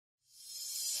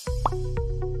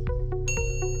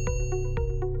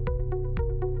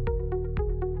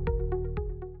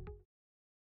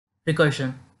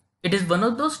Recursion. It is one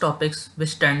of those topics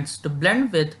which tends to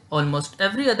blend with almost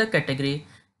every other category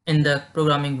in the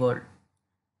programming world.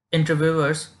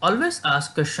 Interviewers always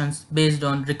ask questions based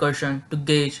on recursion to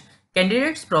gauge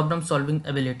candidates' problem-solving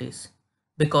abilities,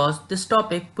 because this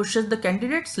topic pushes the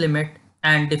candidate's limit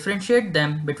and differentiates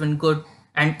them between good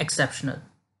and exceptional.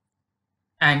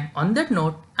 And on that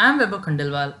note, I am Weber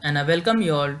Khandelwal and I welcome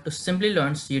you all to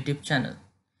Simplilearn's YouTube channel.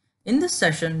 In this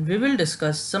session, we will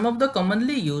discuss some of the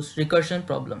commonly used recursion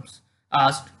problems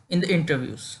asked in the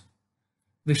interviews.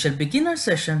 We shall begin our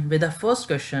session with our first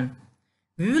question.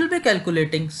 We will be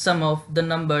calculating sum of the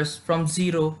numbers from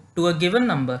 0 to a given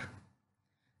number.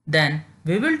 Then,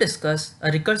 we will discuss a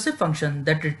recursive function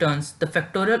that returns the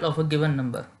factorial of a given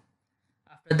number.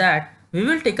 After that, we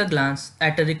will take a glance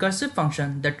at a recursive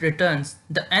function that returns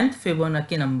the nth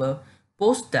Fibonacci number.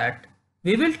 Post that,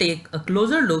 we will take a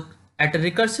closer look at a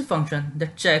recursive function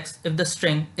that checks if the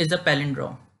string is a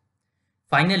palindrome.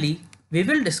 Finally, we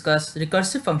will discuss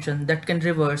recursive function that can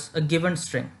reverse a given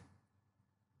string.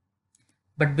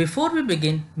 But before we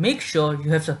begin, make sure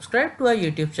you have subscribed to our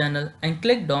YouTube channel and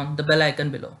clicked on the bell icon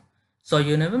below, so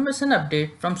you never miss an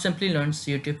update from Simplilearn's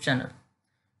YouTube channel.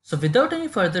 So without any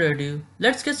further ado,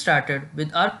 let's get started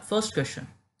with our first question.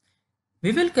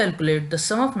 We will calculate the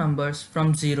sum of numbers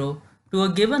from 0 to a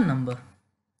given number.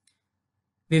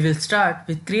 We will start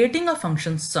with creating a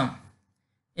function sum.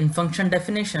 In function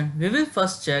definition, we will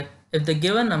first check if the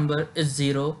given number is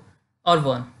 0 or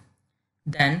 1.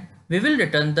 Then we will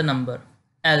return the number.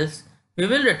 Else, we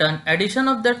will return addition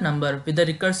of that number with the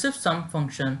recursive sum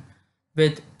function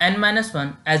with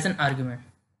n-1 as an argument.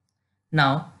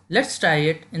 Now, let's try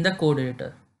it in the code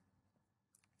editor.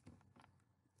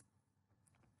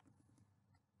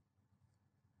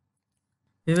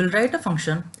 We will write a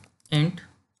function int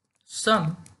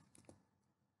sum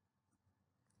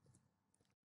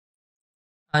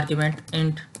argument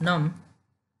int num.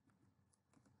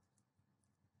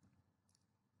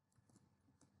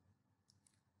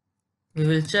 We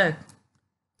will check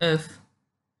if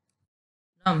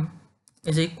num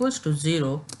is equals to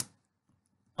 0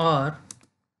 or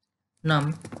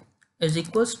num is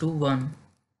equals to 1.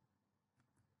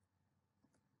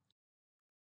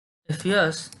 If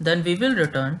yes, then we will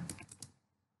return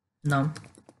num.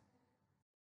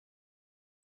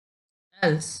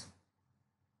 Else,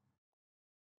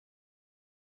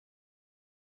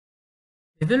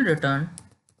 we will return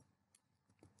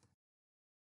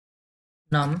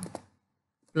num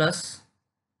plus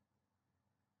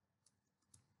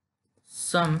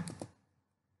sum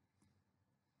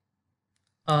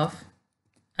of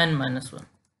n-1.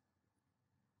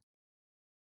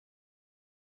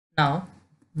 Now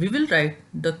we will write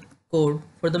the code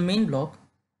for the main block.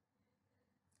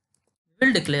 We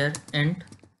will declare int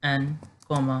n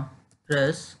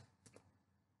res.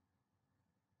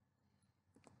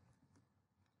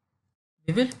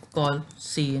 We will call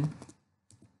cin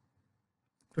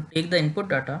to take the input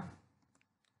data.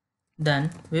 Then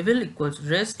we will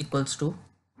res equals to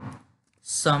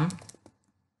sum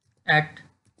at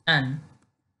n.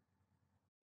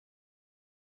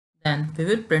 Then we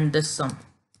will print this sum.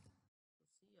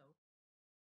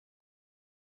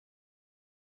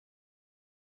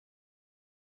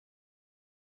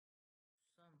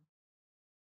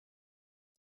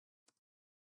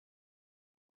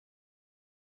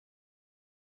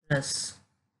 Res.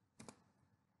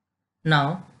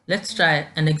 Now let's try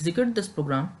and execute this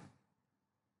program.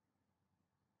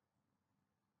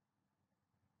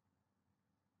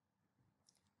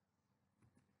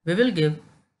 We will give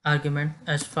argument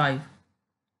as 5.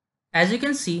 As you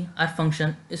can see, our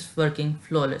function is working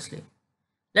flawlessly.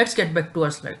 Let's get back to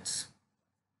our slides.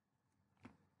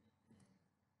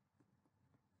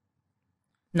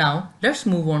 Now let's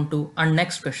move on to our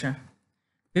next question.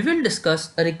 We will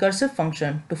discuss a recursive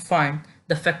function to find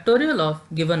the factorial of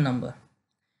given number.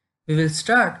 We will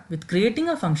start with creating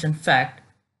a function fact.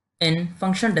 In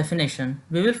function definition,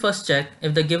 we will first check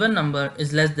if the given number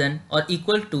is less than or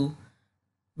equal to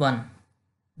 1.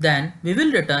 Then we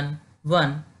will return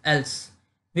 1, else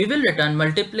we will return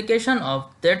multiplication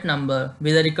of that number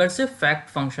with a recursive fact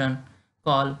function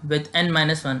call with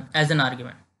n-1 as an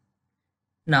argument.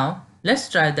 Now let's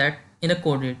try that in a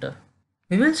code editor.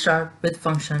 We will start with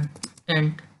function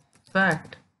int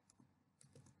fact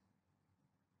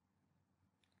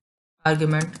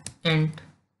argument int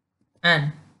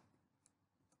n.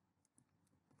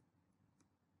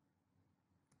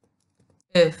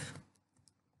 If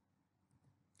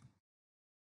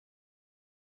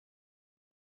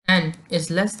n is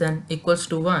less than equals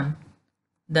to 1,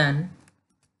 then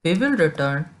we will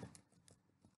return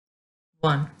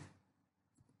 1.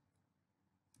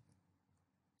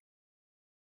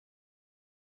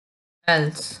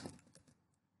 else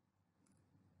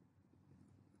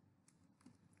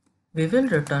we will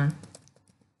return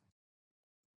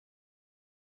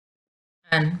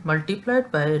n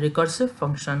multiplied by recursive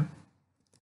function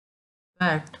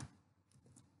fact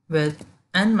with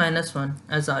n minus 1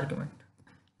 as argument.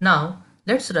 Now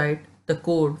let's write the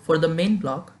code for the main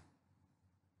block.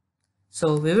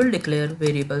 So we will declare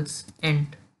variables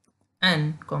int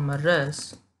n,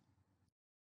 res.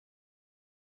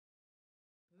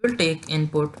 We will take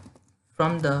input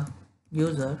from the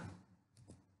user.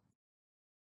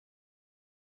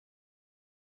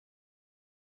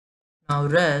 Now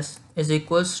res is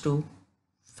equals to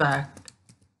fact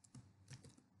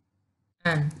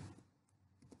n.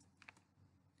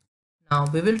 Now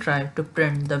we will try to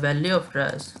print the value of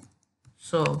res.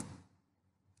 So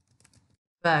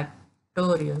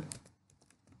factorial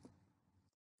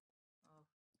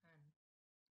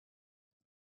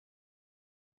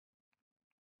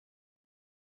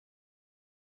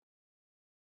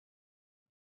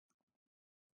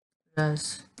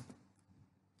res.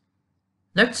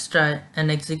 Let's try and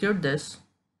execute this.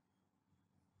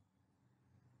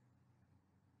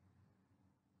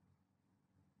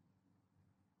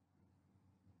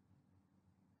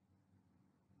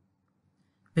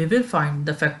 We will find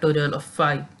the factorial of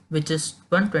 5, which is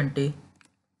 120.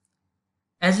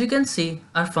 As you can see,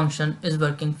 our function is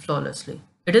working flawlessly.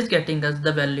 It is getting us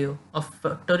the value of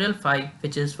factorial 5,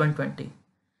 which is 120.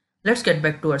 Let's get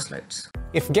back to our slides.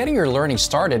 If getting your learning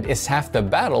started is half the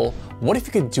battle, what if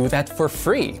you could do that for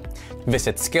free?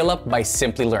 Visit SkillUp by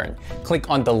Simplilearn. Click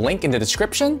on the link in the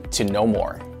description to know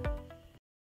more.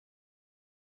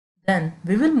 Then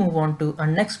we will move on to our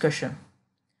next question.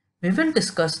 We will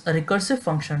discuss a recursive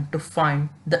function to find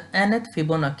the nth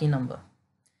Fibonacci number.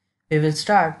 We will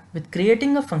start with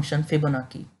creating a function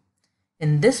Fibonacci.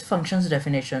 In this function's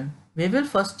definition, we will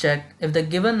first check if the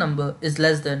given number is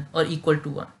less than or equal to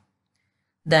 1.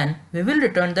 Then we will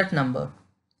return that number.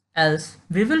 Else,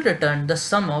 we will return the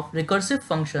sum of recursive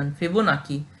function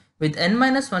Fibonacci with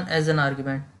n-1 as an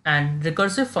argument and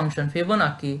recursive function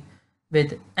Fibonacci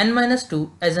with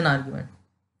n-2 as an argument.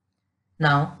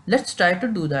 Now let's try to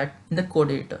do that in the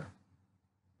code editor.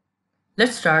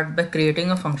 Let's start by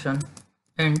creating a function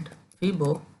int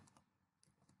fibo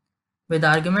with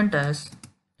argument as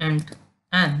int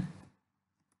n.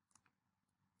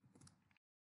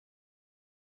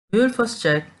 We will first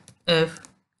check if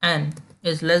n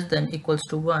is less than equals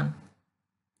to 1.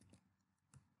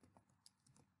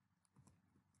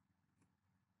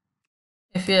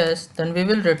 If yes, then we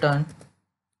will return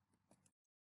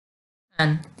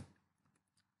n.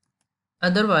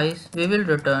 Otherwise, we will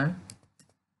return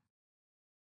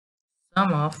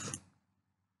sum of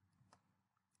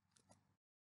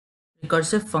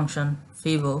recursive function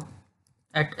fibo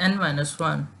at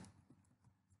n-1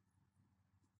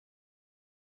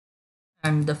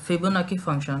 and the Fibonacci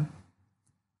function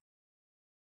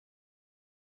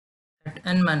at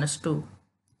n-2.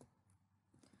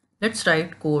 Let's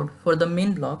write code for the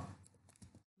main block.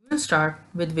 We will start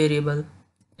with variable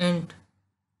int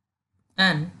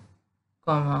n,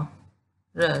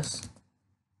 res.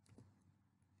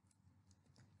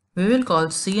 We will call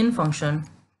cin function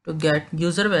to get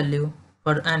user value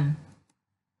for n.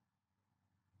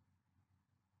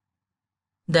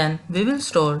 Then we will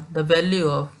store the value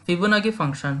of Fibonacci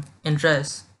function in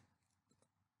res.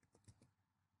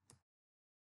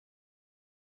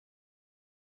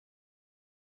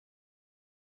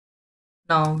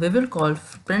 Now we will call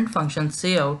print function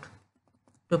cout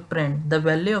to print the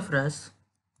value of res.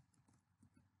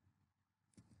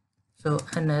 So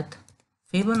nth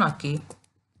Fibonacci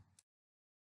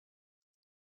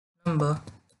number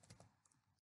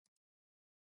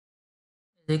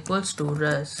is equals to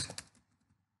res.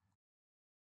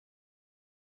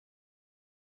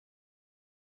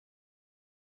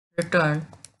 Return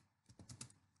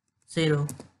 0.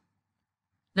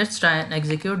 Let's try and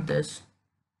execute this.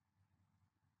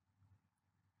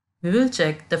 We will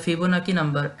check the Fibonacci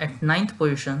number at 9th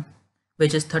position,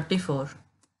 which is 34.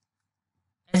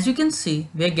 As you can see,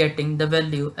 we are getting the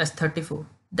value as 34.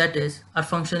 That is, our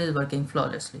function is working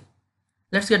flawlessly.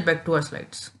 Let's get back to our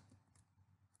slides.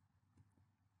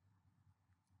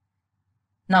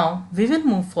 Now we will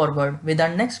move forward with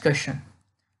our next question.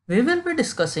 We will be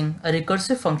discussing a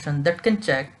recursive function that can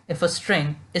check if a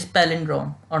string is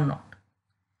palindrome or not.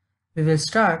 We will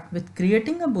start with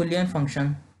creating a Boolean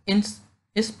function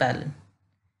isPalin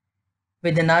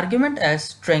with an argument as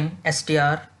string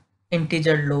str,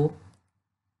 integer low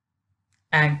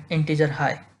and integer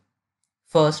high.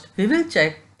 First, we will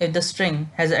check if the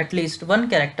string has at least one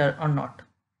character or not.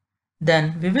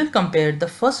 Then we will compare the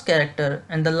first character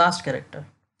and the last character.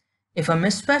 If a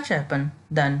mismatch happens,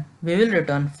 then we will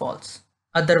return false.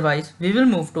 Otherwise, we will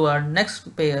move to our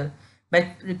next pair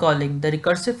by recalling the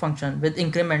recursive function with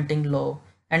incrementing low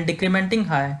and decrementing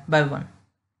high by 1.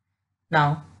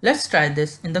 Now, let's try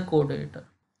this in the code editor.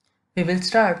 We will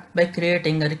start by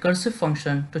creating a recursive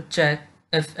function to check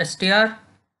if str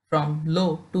from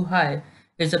low to high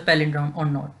is a palindrome or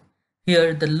not.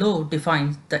 Here the low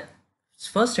defines the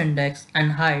first index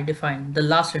and high defines the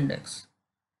last index.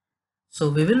 So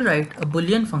we will write a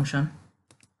boolean function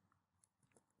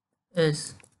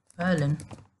is palin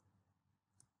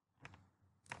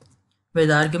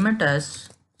with argument as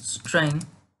string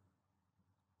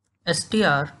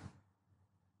str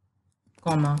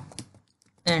comma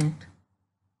int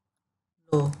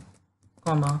low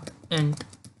comma int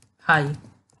high.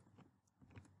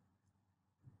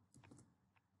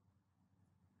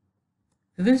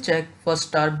 We will check for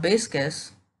star base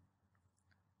case.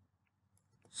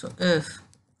 So if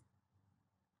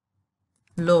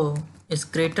low is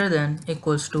greater than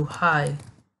equals to high,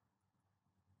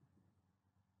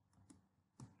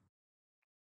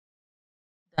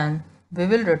 then we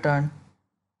will return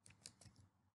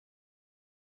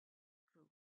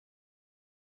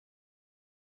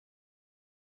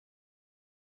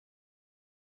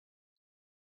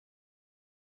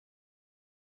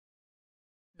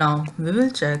now we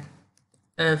will check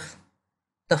if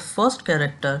the first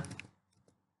character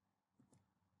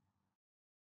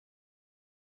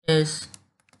is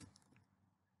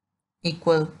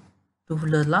equal to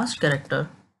the last character.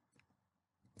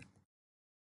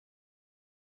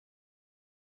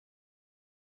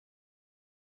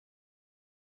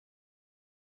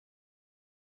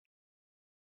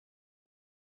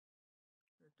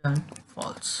 Return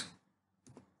false.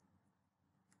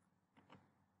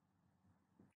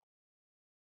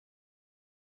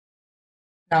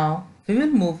 Now we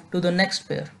will move to the next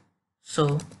pair.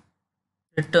 So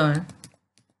return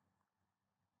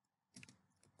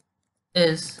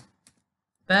is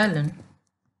palin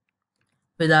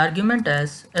with argument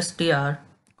as str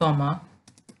comma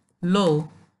low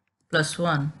plus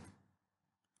 1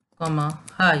 comma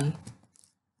high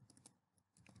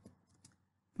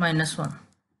minus 1.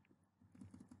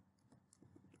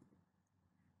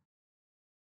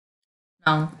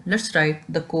 Now let's write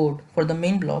the code for the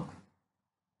main block.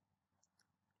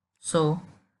 So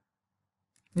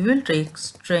we will take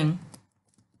string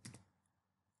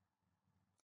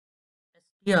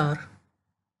str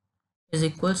is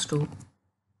equals to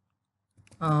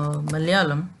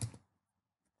Malayalam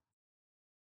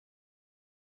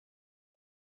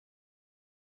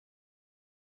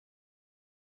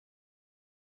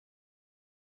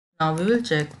now we will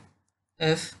check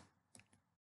if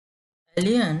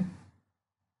alien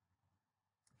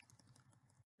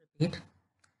repeat.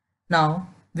 Now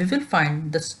we will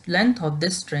find the length of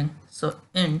this string. So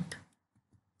int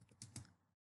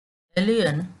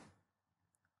alien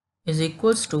is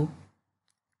equals to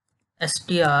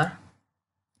str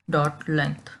dot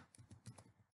length.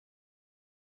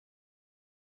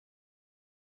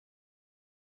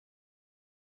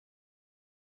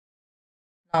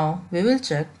 Now we will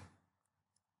check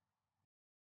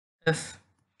if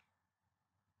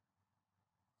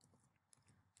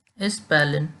is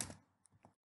palin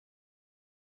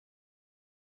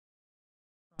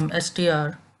from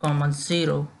str comma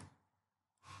 0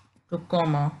 to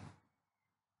comma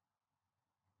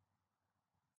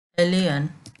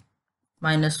alien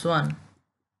minus 1.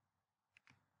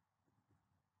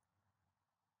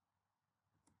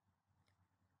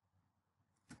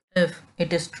 If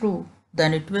it is true,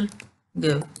 then it will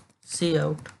give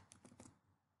cout.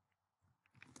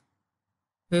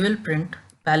 We will print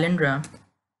palindrome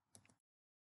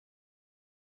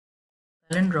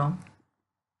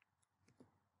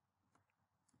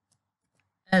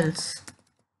else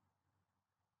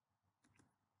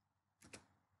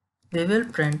we will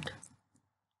print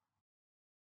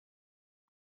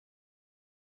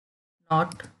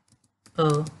not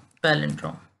a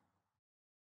palindrome.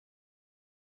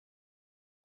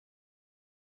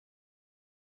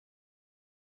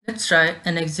 Let's try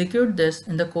and execute this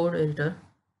in the code editor.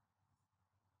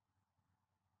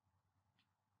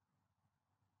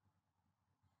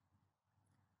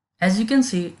 As you can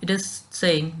see, it is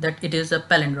saying that it is a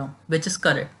palindrome, which is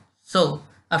correct. So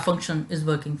our function is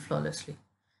working flawlessly.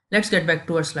 Let's get back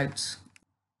to our slides.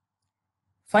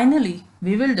 Finally,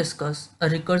 we will discuss a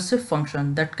recursive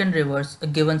function that can reverse a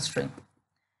given string.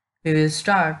 We will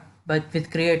start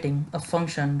with creating a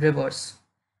function reverse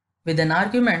with an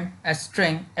argument as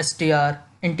string str,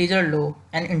 integer low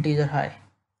and integer high.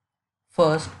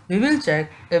 First, we will check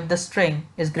if the string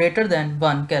is greater than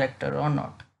one character or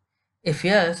not. If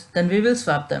yes, then we will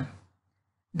swap them.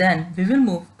 Then we will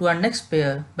move to our next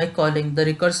pair by calling the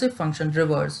recursive function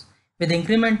reverse with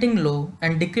incrementing low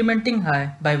and decrementing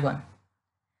high by 1.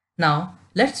 Now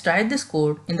let's try this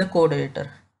code in the code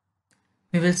editor.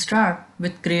 We will start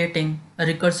with creating a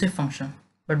recursive function,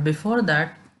 but before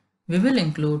that we will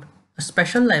include a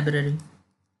special library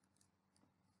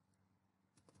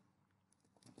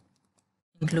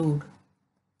include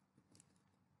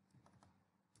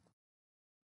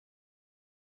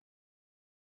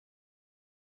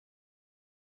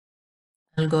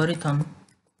algorithm.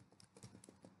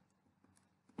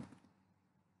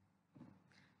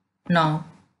 Now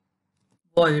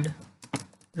void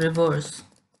reverse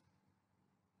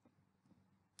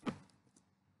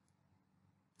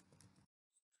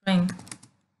string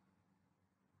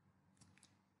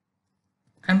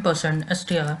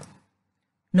 $str.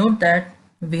 Note that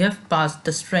we have passed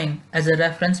the string as a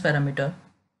reference parameter.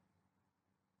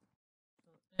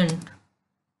 Int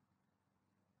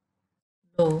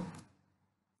low,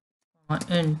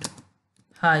 int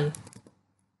high.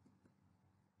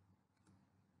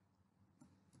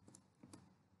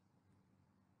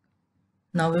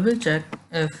 Now we will check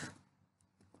if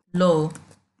low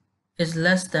is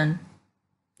less than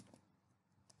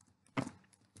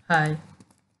high.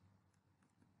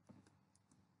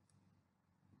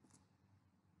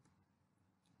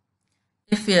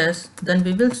 If yes, then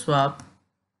we will swap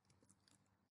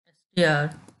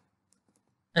str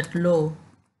at low,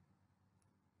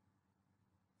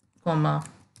 comma,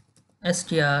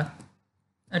 str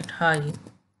at high.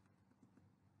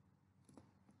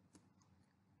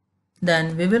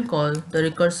 Then we will call the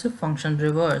recursive function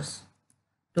reverse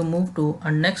to move to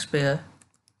our next pair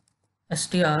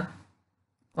str,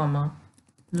 comma,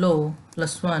 low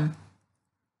plus 1,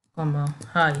 comma,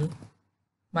 high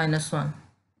minus 1.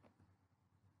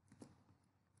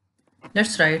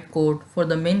 Let's write code for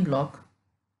the main block.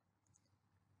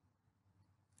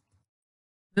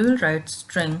 We will write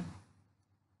string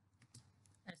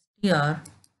str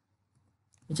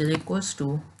which is equals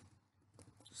to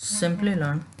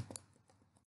Simplilearn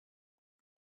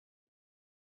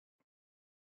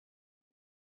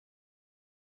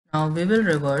Now we will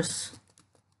reverse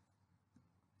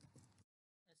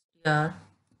str,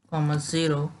 comma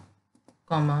 0,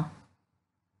 comma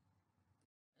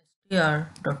str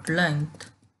dot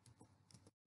length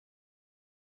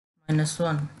minus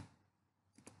 1.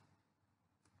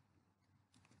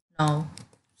 Now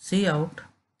cout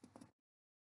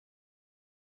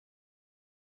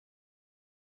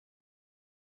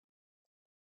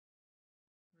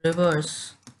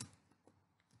reverse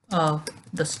of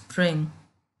the string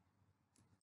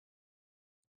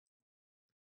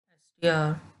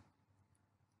str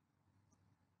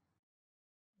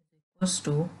equals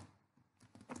to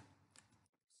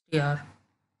str.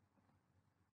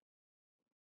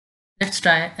 Let's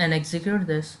try and execute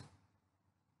this.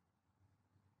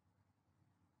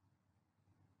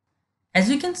 As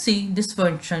you can see, this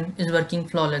function is working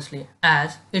flawlessly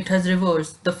as it has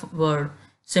reversed the word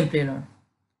Simplilearn.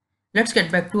 Let's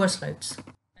get back to our slides.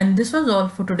 And this was all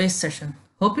for today's session.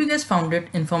 Hope you guys found it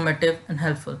informative and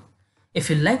helpful. If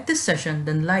you like this session,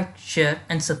 then like, share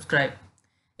and subscribe.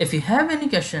 If you have any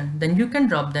question, then you can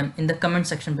drop them in the comment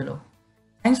section below.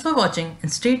 Thanks for watching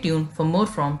and stay tuned for more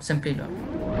from Simplilearn.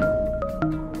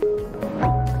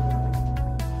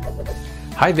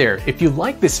 Hi there, if you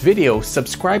like this video,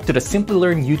 subscribe to the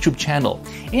Simplilearn YouTube channel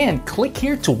and click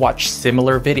here to watch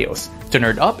similar videos. To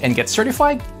nerd up and get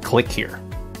certified, click here.